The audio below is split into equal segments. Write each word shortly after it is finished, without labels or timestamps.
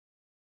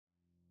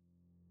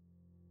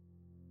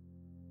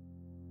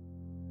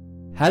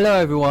Hello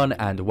everyone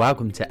and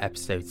welcome to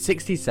episode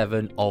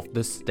 67 of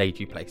The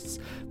Stagey Place,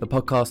 the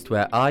podcast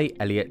where I,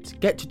 Elliot,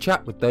 get to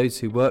chat with those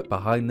who work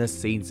behind the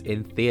scenes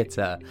in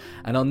theatre.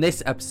 And on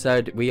this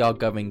episode we are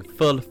going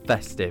full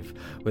festive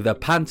with a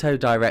panto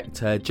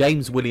director,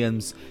 James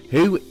Williams,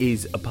 who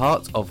is a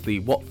part of the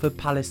Watford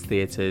Palace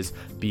Theatre's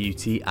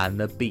Beauty and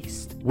the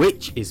Beast,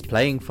 which is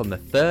playing from the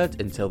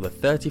 3rd until the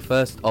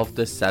 31st of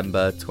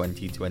December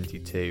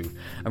 2022.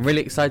 I'm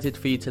really excited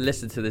for you to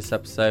listen to this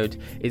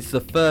episode. It's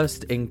the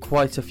first in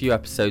quite a few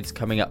episodes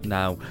coming up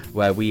now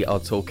where we are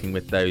talking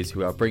with those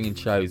who are bringing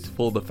shows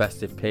for the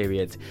festive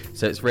period,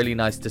 so it's really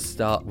nice to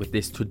start with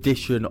this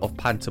tradition of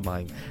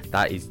pantomime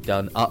that is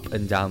done up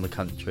and down the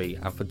country,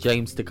 and for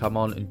James to come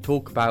on and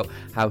talk about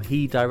how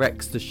he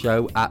directs the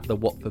show at the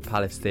Watford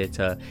Palace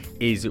Theatre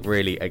is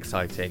really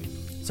exciting.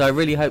 So I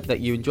really hope that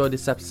you enjoy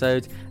this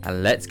episode,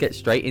 and let's get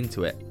straight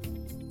into it.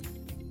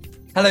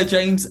 Hello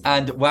James,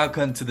 and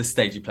welcome to The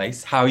Stagey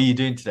Place. How are you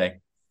doing today?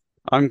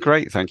 I'm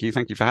great, thank you.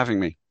 Thank you for having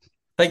me.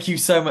 Thank you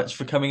so much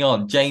for coming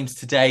on. James,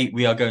 today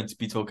we are going to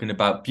be talking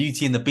about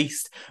Beauty and the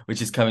Beast,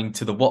 which is coming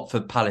to the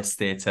Watford Palace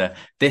Theatre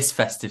this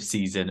festive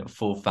season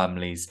for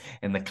families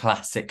in the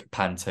classic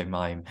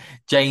pantomime.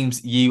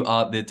 James, you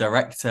are the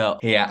director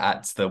here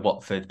at the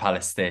Watford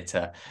Palace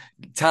Theatre.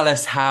 Tell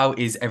us, how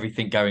is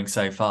everything going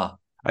so far?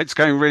 It's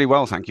going really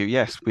well, thank you.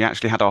 Yes, we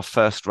actually had our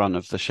first run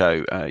of the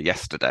show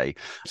yesterday,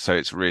 so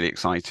it's really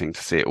exciting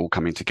to see it all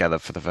coming together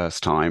for the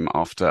first time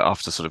after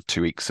sort of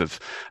 2 weeks of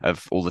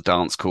all the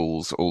dance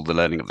calls, all the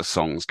learning of the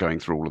songs,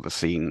 going through all of the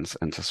scenes,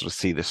 and to sort of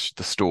see the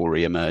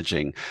story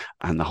emerging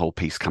and the whole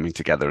piece coming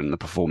together, and the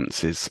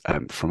performances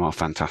from our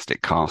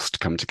fantastic cast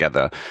come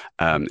together.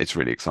 It's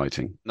really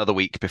exciting. Another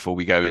week before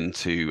we go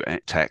into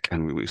tech,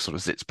 and we sort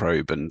of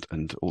Sitzprobe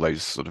and all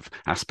those sort of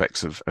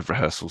aspects of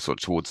rehearsal sort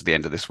of towards the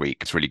end of this week.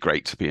 It's really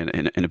great to be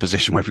in a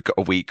position where we've got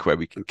a week where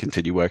we can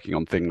continue working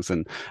on things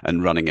and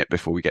running it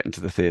before we get into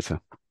the theatre.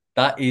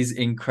 That is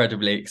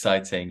incredibly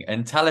exciting.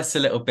 And tell us a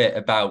little bit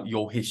about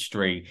your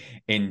history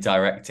in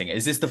directing.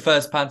 Is this the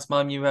first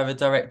pantomime you ever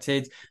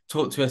directed?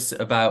 Talk to us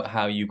about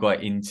how you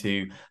got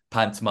into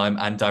pantomime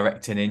and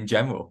directing in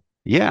general.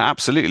 Yeah,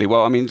 absolutely.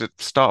 Well, I mean, to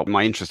start,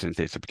 my interest in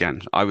theatre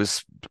began. I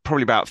was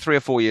probably about 3 or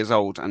 4 years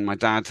old, and my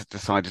dad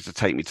decided to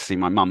take me to see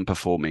my mum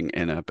performing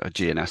in a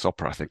GNS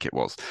opera, I think it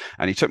was.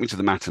 And he took me to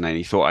the matinee, and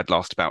he thought I'd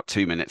last about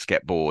 2 minutes,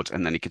 get bored,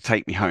 and then he could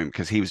take me home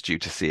because he was due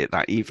to see it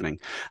that evening.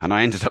 And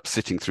I ended up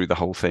sitting through the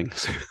whole thing.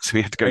 So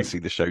we had to go and see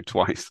the show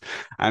twice.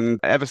 And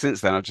ever since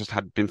then, I've just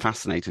been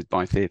fascinated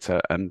by theatre,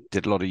 and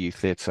did a lot of youth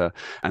theatre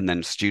and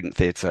then student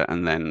theatre,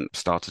 and then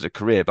started a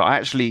career. But I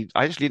actually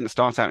didn't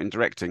start out in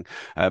directing.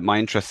 My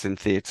interest in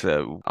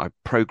theatre, I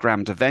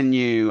programmed a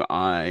venue,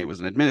 I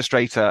was an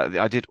administrator,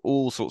 I did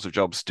all sorts of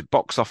jobs, did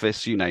box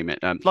office, you name it,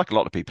 like a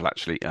lot of people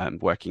actually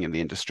working in the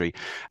industry.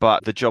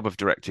 But the job of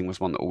directing was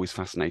one that always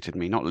fascinated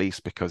me, not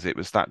least because it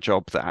was that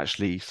job that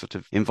actually sort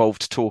of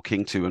involved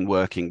talking to and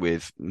working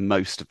with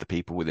most of the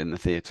people within the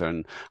theatre,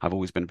 and I've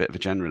always been a bit of a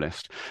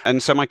generalist.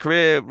 And so my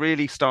career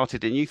really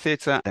started in youth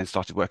theatre, then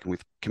started working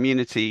with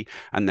community,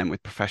 and then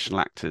with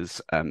professional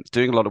actors,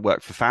 doing a lot of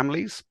work for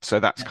families. So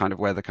that's kind of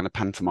where the kind of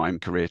pantomime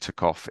career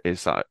took off,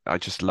 is that I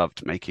just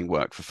loved making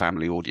work for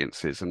family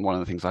audiences. And one of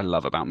the things I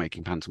love about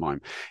making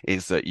pantomime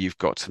is that you've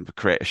got to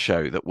create a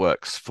show that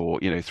works for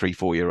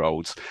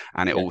 3-4-year-olds,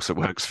 and it also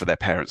works for their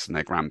parents and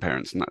their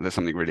grandparents. And there's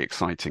something really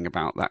exciting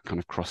about that kind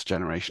of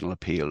cross-generational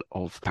appeal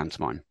of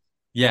pantomime.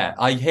 Yeah,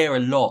 I hear a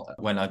lot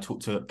when I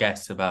talk to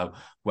guests about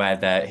where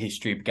their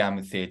history began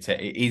with theatre.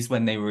 It is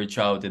when they were a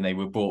child and they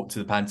were brought to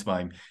the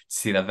pantomime to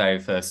see their very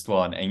first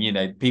one.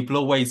 And, people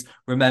always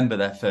remember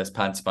their first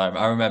pantomime.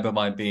 I remember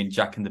mine being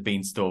Jack and the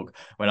Beanstalk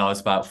when I was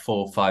about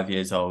 4 or 5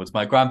 years old.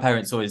 My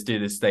grandparents always do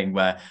this thing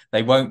where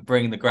they won't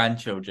bring the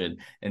grandchildren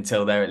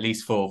until they're at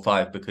least 4 or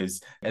 5,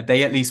 because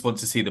they at least want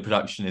to see the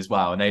production as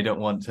well, and they don't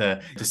want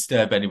to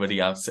disturb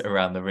anybody else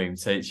around the room.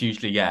 So it's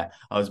usually, I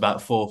was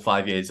about 4 or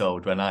 5 years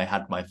old when I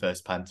had my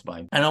first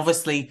pantomime. And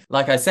obviously,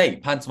 like I say,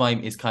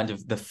 pantomime is kind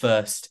of the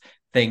first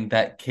thing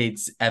that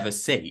kids ever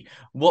see.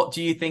 What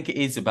do you think it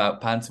is about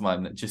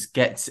pantomime that just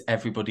gets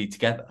everybody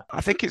together?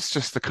 I think it's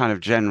just the kind of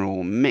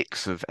general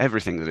mix of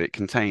everything that it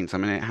contains. I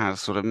mean, it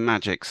has sort of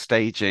magic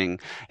staging,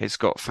 it's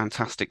got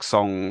fantastic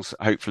songs,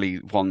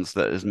 hopefully ones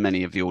that as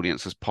many of the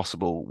audience as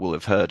possible will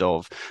have heard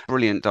of,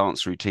 brilliant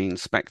dance routine,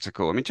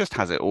 spectacle. I mean, just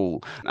has it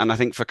all. And I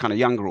think for kind of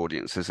younger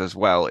audiences as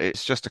well,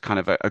 it's just a kind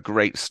of a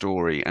great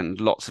story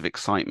and lots of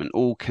excitement,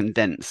 all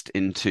condensed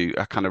into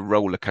a kind of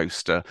roller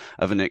coaster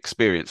of an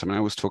experience. I mean, I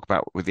always talk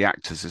about with the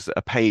actors is that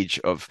a page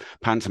of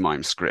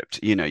pantomime script,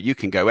 you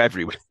can go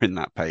everywhere in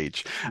that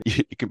page.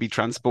 You can be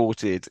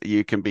transported,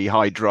 you can be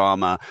high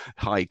drama,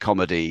 high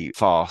comedy,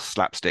 farce,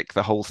 slapstick.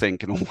 The whole thing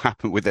can all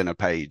happen within a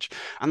page.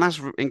 And that's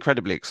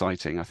incredibly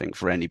exciting, I think,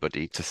 for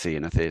anybody to see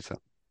in a theatre.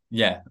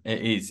 Yeah,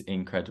 it is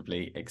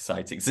incredibly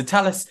exciting. So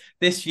tell us,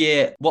 this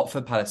year,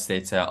 Watford Palace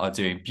Theatre are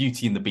doing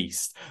Beauty and the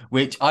Beast,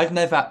 which I've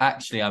never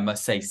actually, I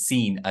must say,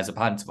 seen as a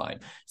pantomime.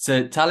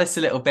 So tell us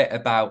a little bit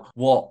about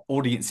what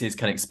audiences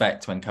can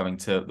expect when coming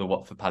to the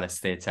Watford Palace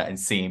Theatre and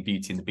seeing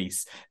Beauty and the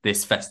Beast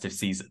this festive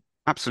season.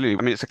 Absolutely.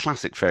 I mean, it's a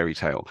classic fairy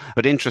tale,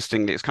 but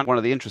interestingly, it's kind of one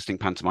of the interesting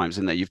pantomimes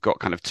in that you've got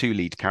kind of two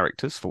lead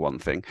characters for one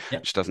thing, Yeah.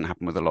 which doesn't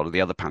happen with a lot of the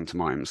other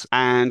pantomimes.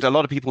 And a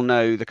lot of people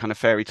know the kind of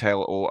fairy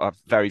tale or are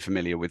very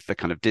familiar with the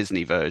kind of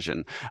Disney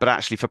version. But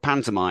actually, for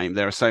pantomime,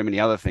 there are so many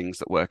other things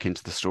that work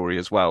into the story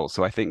as well.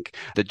 So I think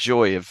the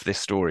joy of this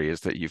story is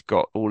that you've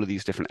got all of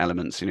these different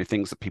elements,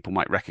 things that people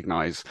might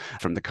recognize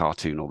from the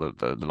cartoon or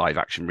the live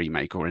action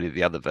remake or any of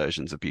the other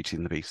versions of Beauty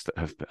and the Beast that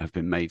have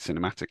been made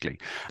cinematically.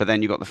 But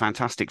then you've got the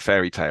fantastic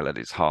fairy tale at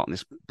its heart and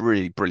this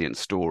really brilliant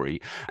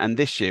story. And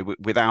this year,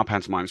 with our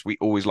pantomimes, we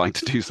always like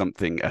to do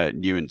something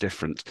new and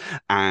different.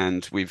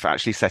 And we've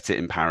actually set it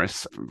in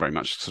Paris, very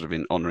much sort of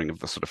in honouring of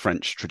the sort of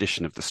French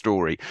tradition of the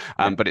story.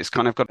 Yeah. But it's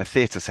kind of got a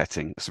theatre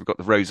setting. So we've got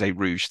the Rosé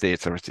Rouge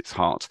Theatre at its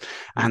heart.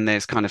 And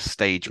there's kind of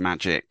stage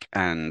magic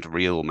and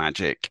real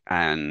magic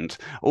and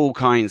all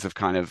kinds of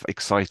kind of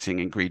exciting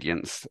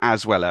ingredients,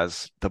 as well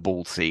as the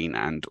ball scene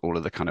and all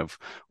of the kind of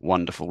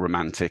wonderful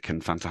romantic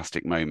and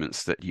fantastic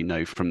moments that you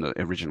know from the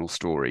original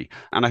story.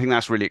 And I think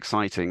that's really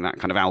exciting, that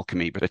kind of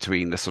alchemy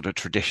between the sort of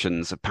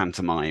traditions of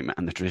pantomime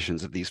and the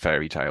traditions of these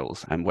fairy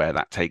tales, and where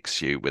that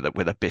takes you with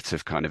a bit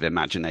of kind of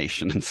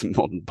imagination and some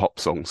modern pop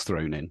songs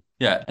thrown in.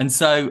 Yeah, and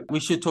so we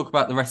should talk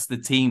about the rest of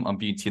the team on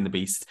Beauty and the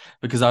Beast,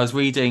 because I was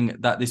reading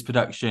that this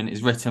production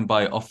is written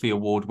by Offie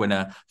Award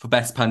winner for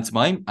Best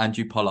Pantomime,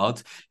 Andrew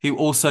Pollard, who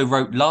also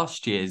wrote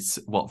last year's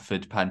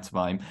Watford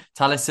pantomime.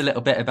 Tell us a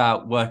little bit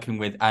about working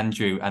with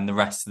Andrew and the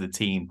rest of the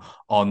team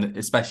on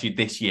especially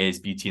this year's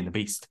Beauty and the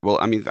Beast. Well,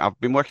 I mean, I've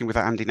been working with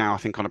Andy now, I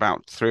think, on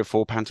about 3 or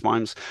 4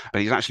 pantomimes,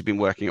 but he's actually been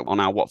working on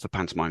our Watford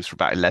pantomimes for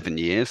about 11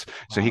 years.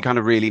 So he kind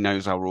of really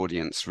knows our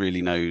audience,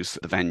 really knows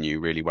the venue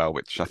really well,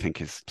 which I think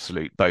is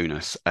absolute bonus.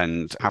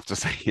 And I have to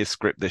say, his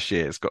script this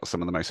year has got some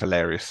of the most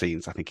hilarious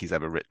scenes I think he's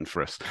ever written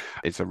for us.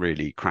 It's a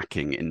really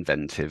cracking,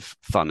 inventive,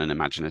 fun and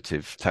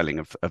imaginative telling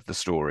of the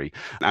story.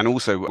 And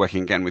also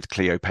working again with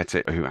Cleo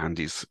Pettit, who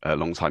Andy's a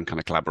long-time kind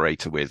of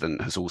collaborator with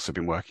and has also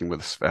been working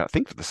with us, I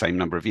think, for the same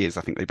number of years.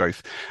 I think they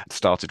both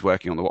started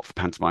working on the Watford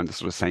pantomime the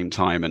sort of same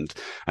time. And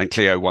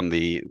Cleo won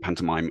the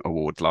pantomime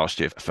award last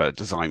year for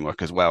design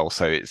work as well.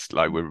 So it's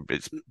like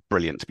it's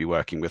brilliant to be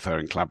working with her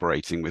and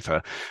collaborating with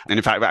her. And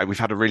in fact, we've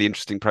had a really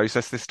interesting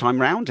process this time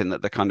round in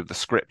that the kind of the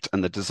script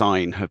and the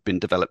design have been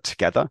developed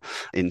together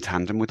in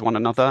tandem with one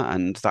another,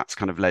 and that's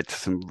kind of led to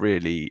some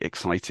really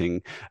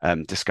exciting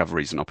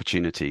discoveries and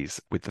opportunities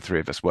with the three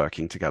of us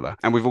working together.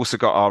 And we've also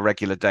got our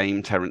regular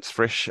dame Terence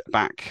Frisch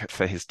back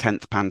for his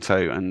 10th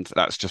panto, and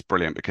that's just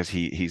brilliant because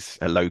he's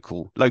a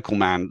local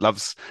man,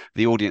 loves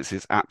the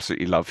audiences,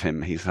 absolutely love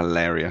him. He's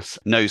hilarious,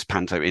 knows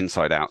panto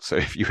inside out. So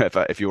if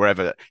you're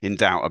ever in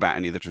doubt about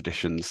any of the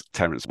traditions,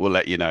 Terence will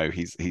let you know.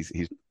 He's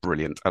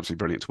brilliant, absolutely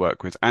brilliant to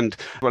work with. And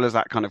as well as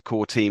that kind of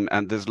core team,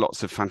 and there's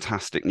lots of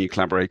fantastic new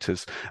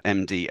collaborators.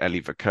 MD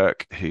Ellie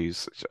Verkerk,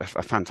 who's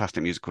a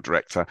fantastic musical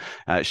director.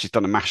 She's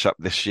done a mashup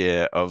this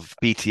year of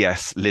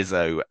BTS,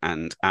 Lizzo,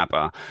 and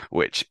ABBA,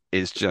 which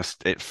is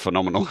it's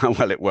phenomenal how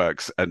well it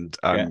works. And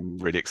I'm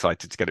really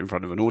excited to get it in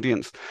front of an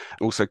audience.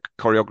 Also,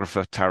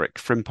 choreographer Tarek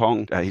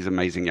Frimpong. He's an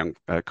amazing young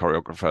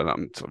choreographer that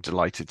I'm sort of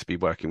delighted to be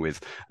working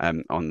with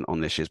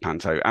on this year's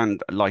panto.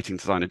 And lighting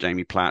designer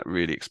Jamie Platt,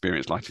 really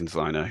experienced lighting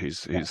designer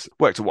who's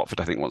worked at Watford,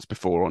 I think, once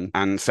before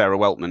and Sarah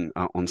Weltman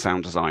on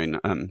sound design,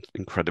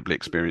 incredibly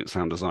experienced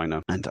sound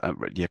designer. And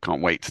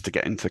can't wait to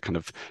get into kind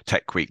of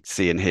Tech Week,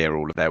 see and hear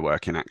all of their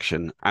work in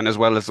action. And as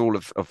well as all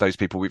of those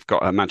people, we've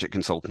got a magic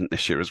consultant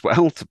this year as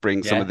well to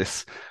bring some of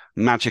this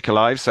magic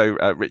alive. So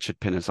Richard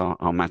Pinner's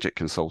our magic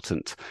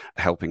consultant,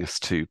 helping us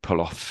to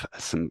pull off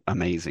some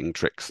amazing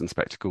tricks and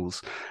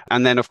spectacles.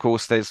 And then, of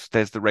course, there's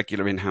the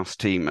regular in-house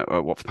team at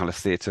Watford Palace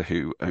Theatre,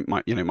 who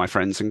my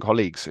friends and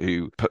colleagues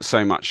who put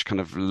so much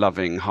kind of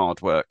loving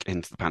hard work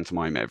into the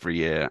pantomime every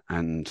year.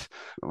 And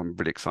I'm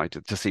really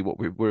excited to see what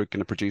we're going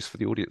to produce for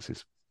the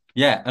audiences.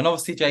 Yeah, and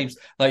obviously, James,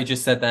 like you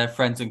just said, they're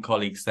friends and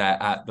colleagues there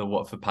at the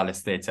Watford Palace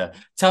Theatre.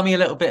 Tell me a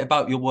little bit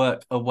about your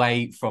work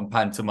away from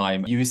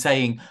pantomime. You were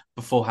saying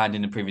beforehand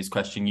in the previous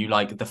question, you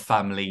like the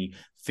family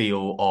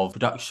feel of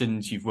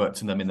productions. You've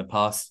worked on them in the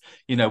past.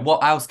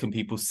 What else can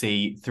people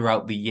see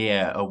throughout the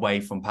year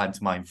away from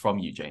pantomime from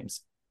you,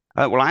 James?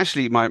 Well,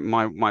 actually, my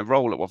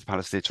role at Watford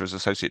Palace Theatre as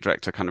Associate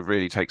Director kind of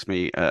really takes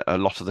me a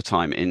lot of the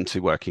time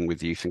into working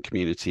with youth and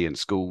community and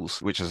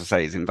schools, which, as I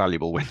say, is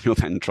invaluable when you're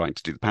then trying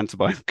to do the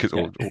pantomime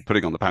or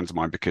putting on the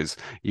pantomime, because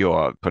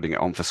you're putting it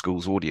on for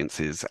schools'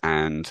 audiences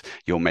and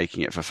you're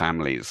making it for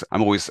families.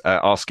 I'm always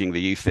asking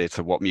the youth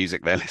theatre what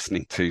music they're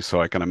listening to,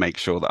 so I kind of make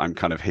sure that I'm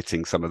kind of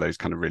hitting some of those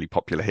kind of really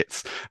popular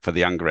hits for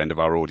the younger end of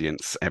our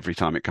audience every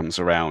time it comes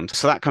around.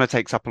 So that kind of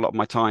takes up a lot of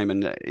my time,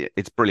 and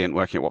it's brilliant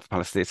working at Watford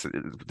Palace Theatre.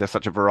 There's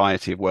such a variety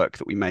variety of work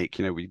that we make.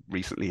 You know, we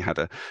recently had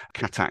a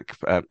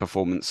Katak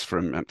performance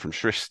from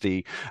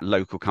Shristi,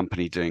 local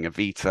company doing a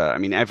Vita. I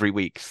mean, every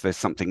week there's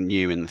something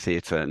new in the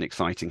theatre and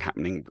exciting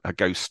happening. A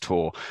ghost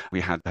tour. We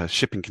had a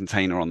shipping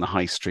container on the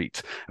high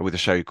street with a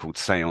show called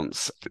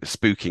Seance,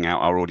 spooking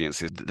out our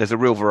audiences. There's a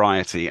real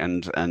variety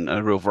and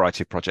a real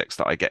variety of projects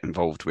that I get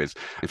involved with.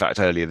 In fact,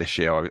 earlier this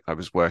year, I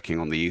was working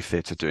on the Youth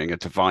Theatre doing a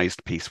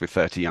devised piece with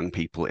 30 young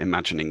people,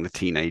 imagining the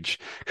teenage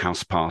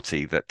house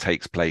party that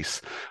takes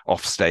place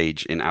off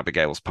stage in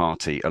Abigail's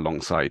Party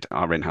alongside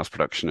our in-house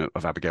production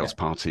of Abigail's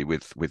Party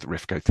with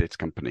Rifco Theatre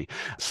Company.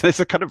 So it's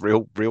a kind of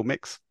real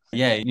mix.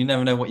 Yeah, you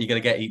never know what you're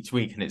going to get each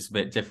week, and it's a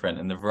bit different,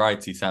 and the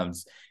variety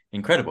sounds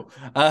incredible.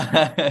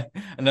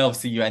 And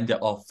obviously you end it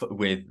off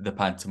with the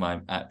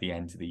pantomime at the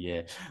end of the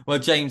year. Well,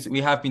 James, we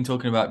have been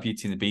talking about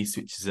Beauty and the Beast,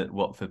 which is at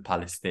Watford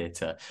Palace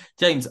Theatre.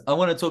 James, I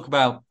want to talk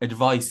about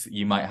advice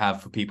you might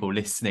have for people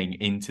listening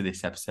into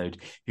this episode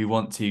who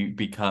want to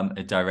become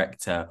a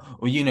director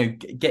or, you know,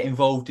 get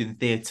involved in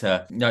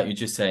theatre, like you're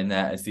just saying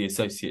there, as the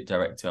associate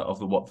director of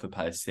the Watford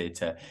Palace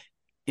Theatre.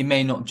 It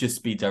may not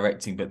just be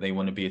directing, but they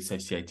want to be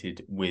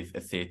associated with a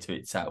theatre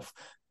itself.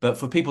 But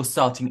for people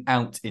starting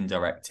out in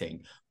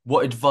directing,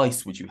 what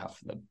advice would you have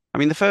for them? I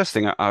mean, the first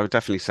thing I would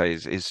definitely say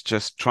is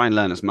just try and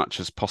learn as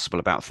much as possible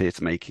about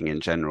theatre making in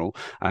general.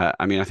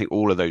 I mean, I think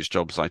all of those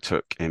jobs I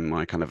took in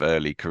my kind of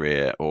early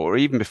career, or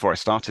even before I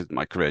started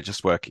my career,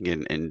 just working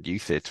in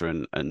youth theatre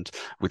and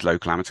with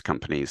local amateur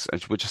companies,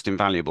 were just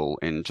invaluable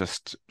in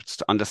just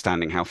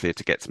understanding how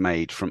theatre gets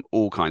made from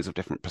all kinds of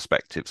different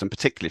perspectives. And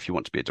particularly if you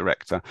want to be a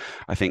director,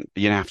 I think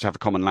you have to have a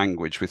common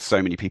language with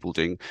so many people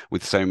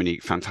with so many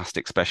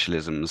fantastic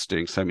specialisms,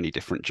 doing so many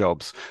different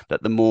jobs,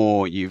 that the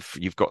more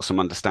you've got some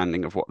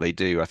understanding of what they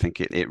do, I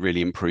think it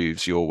really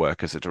improves your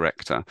work as a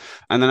director.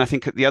 And then I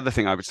think the other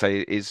thing I would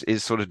say is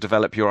sort of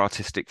develop your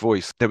artistic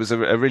voice. There was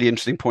a really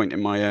interesting point in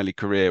my early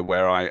career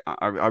where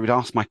I would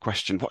ask my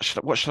question,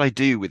 what should I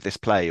do with this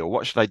play, or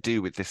what should I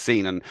do with this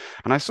scene? And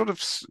I sort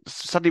of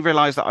suddenly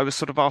realized that I was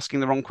sort of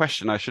asking the wrong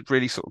question. I should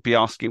really sort of be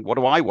asking, what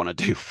do I want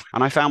to do?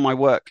 And I found my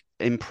work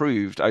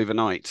improved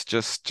overnight,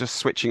 just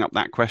switching up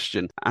that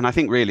question. And I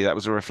think really that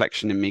was a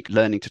reflection in me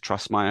learning to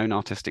trust my own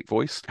artistic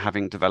voice,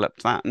 having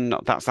developed that. And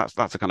that's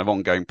a kind of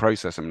ongoing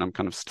process. I mean, I'm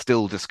kind of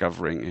still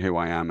discovering who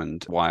I am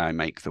and why I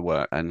make the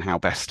work and how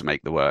best to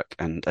make the work,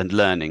 and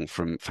learning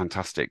from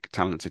fantastic,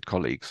 talented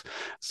colleagues.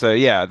 So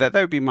yeah, that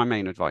would be my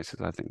main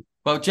advices, I think.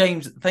 Well,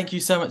 James, thank you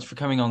so much for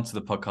coming on to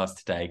the podcast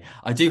today.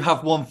 I do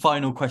have one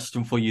final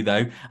question for you,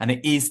 though, and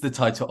it is the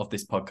title of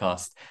this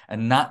podcast,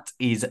 and that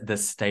is The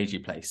Stagey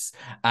Place.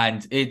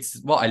 And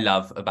it's what I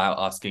love about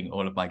asking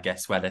all of my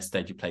guests where their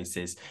stagey place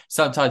is.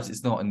 Sometimes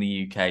it's not in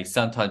the UK,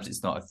 sometimes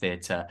it's not a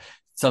theatre.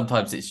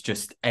 Sometimes it's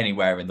just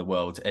anywhere in the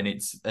world, and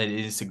it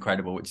is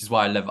incredible, which is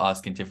why I love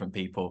asking different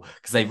people,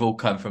 because they've all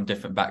come from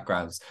different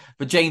backgrounds.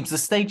 But James, the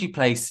Stagey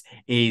Place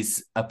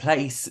is a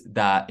place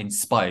that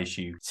inspires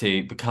you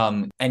to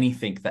become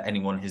anything that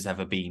anyone has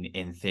ever been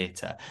in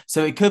theatre.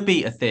 So it could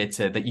be a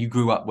theatre that you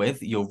grew up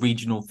with, your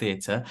regional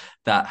theatre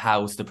that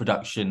housed the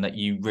production that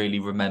you really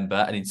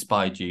remember and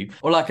inspired you.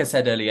 Or like I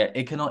said earlier,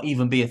 it cannot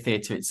even be a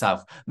theatre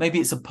itself. Maybe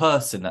it's a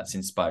person that's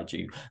inspired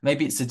you.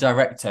 Maybe it's a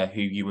director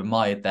who you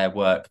admired their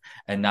work,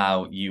 and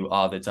now you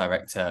are the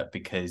director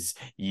because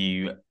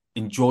you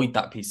enjoyed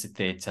that piece of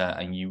theatre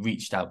and you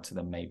reached out to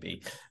them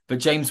maybe. But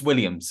James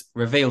Williams,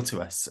 reveal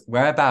to us,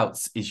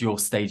 whereabouts is your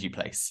stagey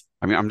place?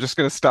 I mean, I'm just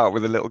going to start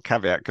with a little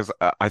caveat, because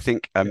I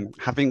think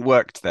having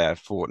worked there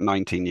for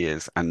 19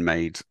 years and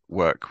made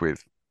work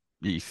with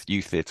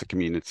youth theatre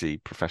community,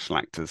 professional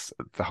actors,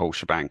 the whole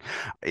shebang,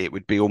 it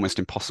would be almost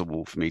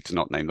impossible for me to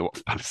not name the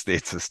Watford Palace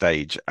Theatre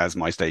stage as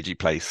my stagey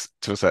place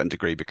to a certain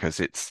degree,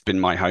 because it's been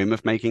my home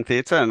of making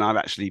theatre, and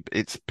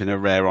it's been a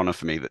rare honour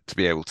for me to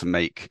be able to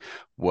make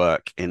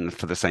work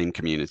for the same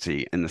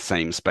community in the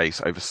same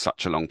space over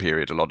such a long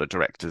period. A lot of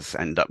directors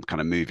end up kind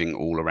of moving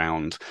all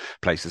around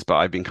places, but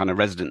I've been kind of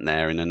resident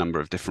there in a number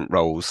of different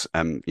roles,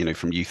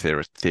 from youth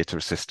theatre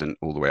assistant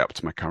all the way up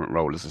to my current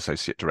role as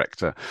associate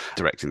director,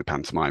 directing the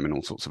pantomime and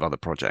all sorts of other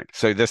projects.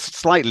 So there's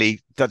slightly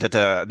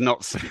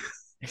not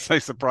so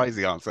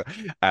surprising answer,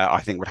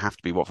 I think, would have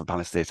to be Watford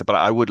Palace Theatre. But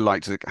I would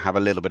like to have a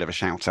little bit of a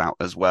shout out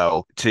as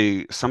well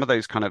to some of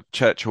those kind of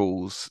church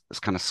halls,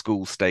 kind of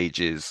school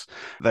stages,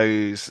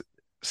 those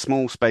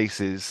small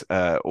spaces,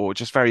 or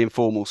just very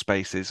informal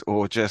spaces,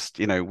 or just,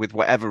 with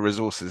whatever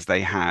resources they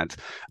had,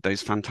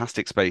 those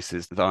fantastic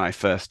spaces that I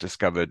first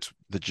discovered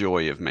the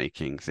joy of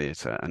making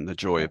theatre and the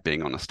joy of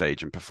being on a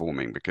stage and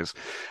performing. Because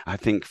I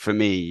think for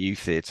me, youth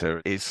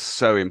theatre is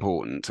so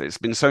important. It's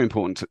been so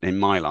important in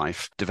my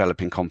life,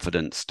 developing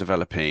confidence,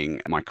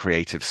 developing my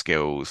creative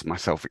skills, my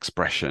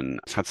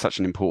self-expression. It's had such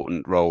an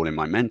important role in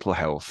my mental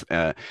health,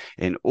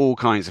 in all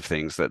kinds of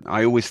things, that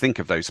I always think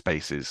of those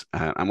spaces.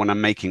 And when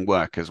I'm making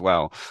work as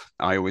well,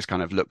 I always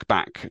kind of look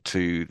back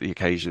to the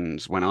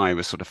occasions when I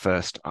was sort of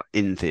first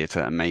in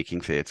theatre and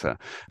making theatre,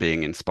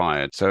 being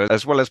inspired. So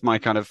as well as my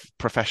kind of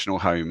professional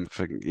home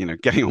for,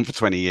 getting on for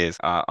 20 years,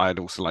 I'd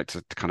also like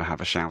to kind of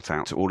have a shout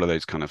out to all of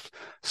those kind of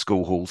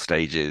school hall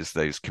stages,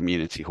 those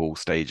community hall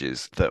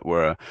stages that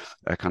were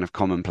a kind of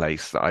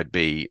commonplace that I'd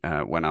be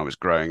when I was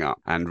growing up,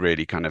 and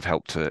really kind of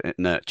helped to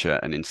nurture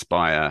and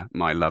inspire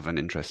my love and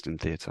interest in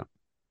theatre.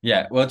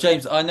 Yeah, well,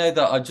 James, I know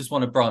that I just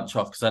want to branch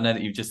off because I know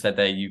that you've just said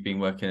there you've been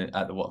working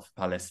at the Watford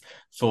Palace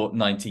for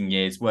 19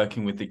 years,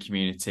 working with the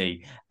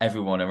community,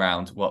 everyone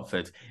around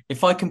Watford.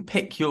 If I can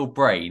pick your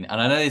brain,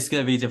 and I know this is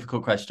going to be a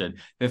difficult question,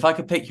 but if I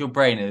could pick your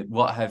brain,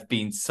 what have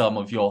been some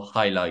of your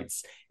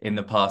highlights in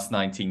the past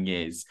 19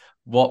 years,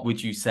 what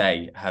would you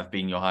say have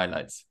been your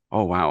highlights?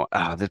 Oh, wow.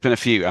 There's been a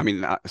few. I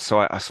mean, so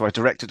I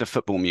directed a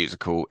football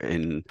musical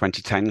in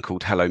 2010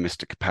 called Hello,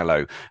 Mr.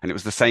 Capello. And it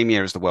was the same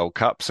year as the World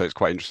Cup. So it's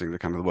quite interesting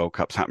that kind of the World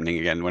Cup's happening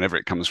again. Whenever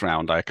it comes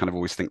round, I kind of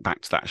always think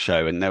back to that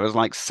show. And there was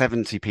like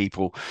 70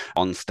 people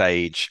on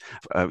stage,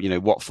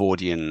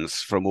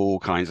 Watfordians from all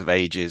kinds of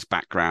ages,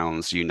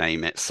 backgrounds, you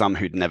name it. Some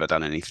who'd never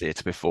done any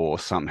theatre before,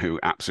 some who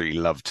absolutely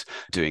loved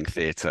doing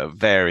theatre,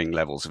 varying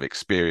levels of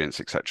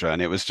experience, etc.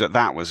 And it was just,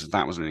 that was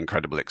an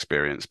incredible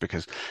experience,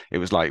 because it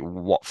was like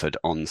Watford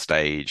on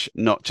stage,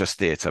 not just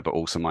theatre, but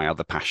also my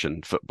other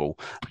passion, football.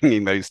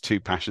 Bringing those two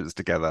passions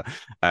together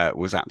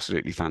was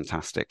absolutely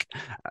fantastic.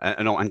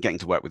 And getting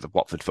to work with the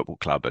Watford Football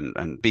Club and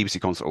BBC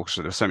Concert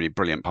Orchestra, there were so many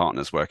brilliant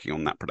partners working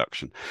on that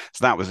production.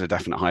 So that was a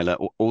definite highlight.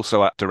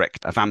 Also, I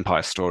direct A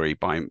Vampire Story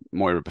by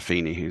Moira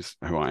Buffini,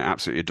 who I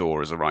absolutely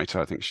adore as a writer.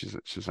 I think she's an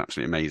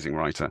absolutely amazing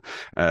writer.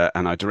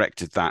 And I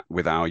directed that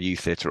with our youth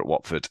theatre at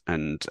Watford,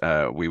 and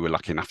we were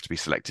lucky enough to be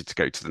selected to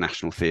go to the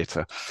National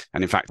Theatre.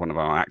 And in fact, one of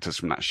our actors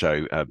from that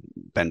show,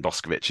 Ben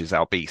Boscovich, is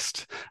our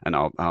Beast and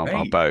our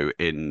Beau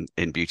in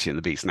Beauty and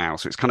the Beast now.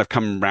 So it's kind of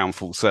come round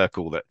full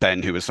circle that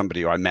Ben, who was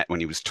somebody who I met when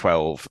he was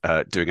 12,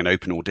 doing an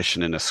open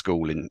audition in a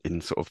school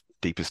in sort of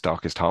deepest,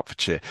 darkest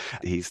Hertfordshire,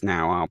 he's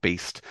now our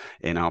Beast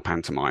in our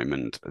pantomime.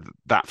 And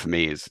that for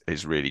me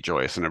is really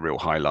joyous and a real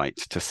highlight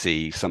to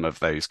see some of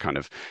those kind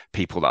of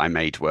people that I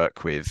made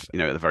work with,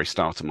 at the very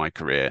start of my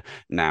career,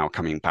 now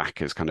coming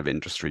back as kind of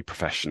industry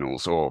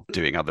professionals or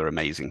doing other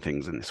amazing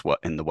things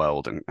in the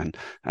world,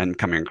 and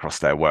coming across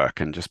their work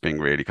and just being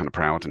really kind of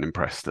proud and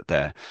impressed that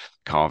they're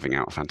carving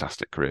out a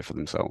fantastic career for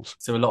themselves.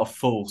 So a lot of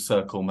full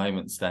circle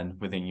moments then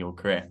within your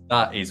career.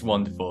 That is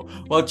wonderful.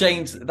 Well,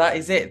 James, that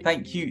is it.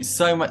 Thank you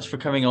so much for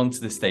coming on to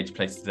the Stage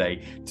Place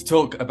today to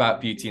talk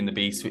about Beauty and the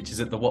Beast, which is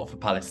at the Watford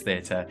Palace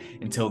Theatre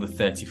until the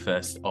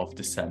 31st of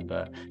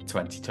December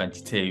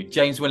 2022.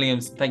 James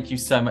Williams, thank you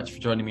so much for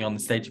joining me on the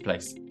Stage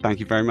Place. Thank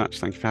you very much.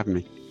 Thank you for having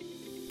me.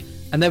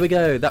 And there we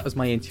go, that was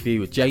my interview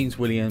with James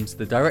Williams,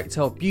 the director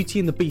of Beauty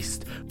and the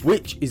Beast,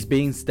 which is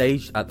being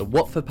staged at the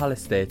Watford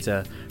Palace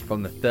Theatre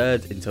from the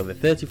 3rd until the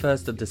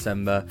 31st of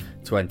December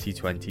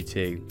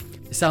 2022.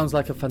 It sounds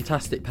like a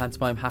fantastic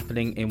pantomime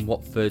happening in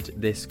Watford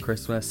this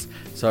Christmas,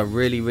 so I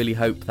really, really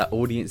hope that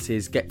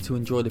audiences get to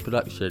enjoy the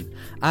production.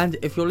 And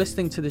if you're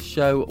listening to this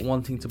show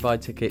wanting to buy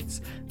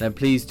tickets, then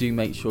please do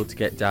make sure to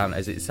get down,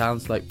 as it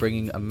sounds like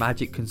bringing a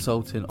magic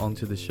consultant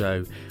onto the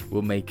show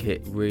will make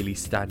it really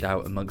stand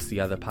out amongst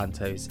the other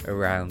pantos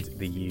around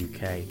the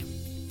UK.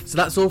 So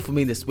that's all for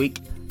me this week.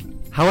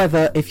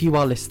 However, if you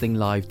are listening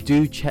live,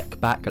 do check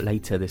back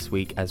later this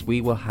week, as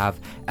we will have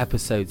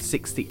episode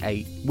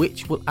 68,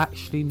 which will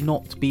actually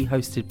not be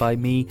hosted by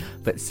me,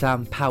 but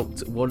Sam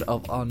Pout, one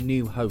of our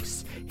new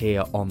hosts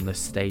here on the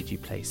Stagey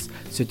Place.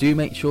 So do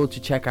make sure to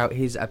check out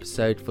his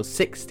episode for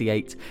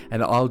 68,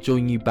 and I'll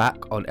join you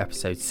back on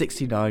episode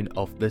 69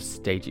 of the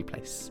Stagey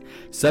Place.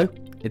 So,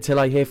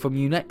 until I hear from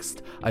you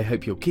next, I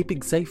hope you're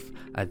keeping safe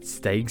and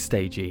staying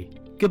stagey.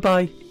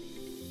 Goodbye.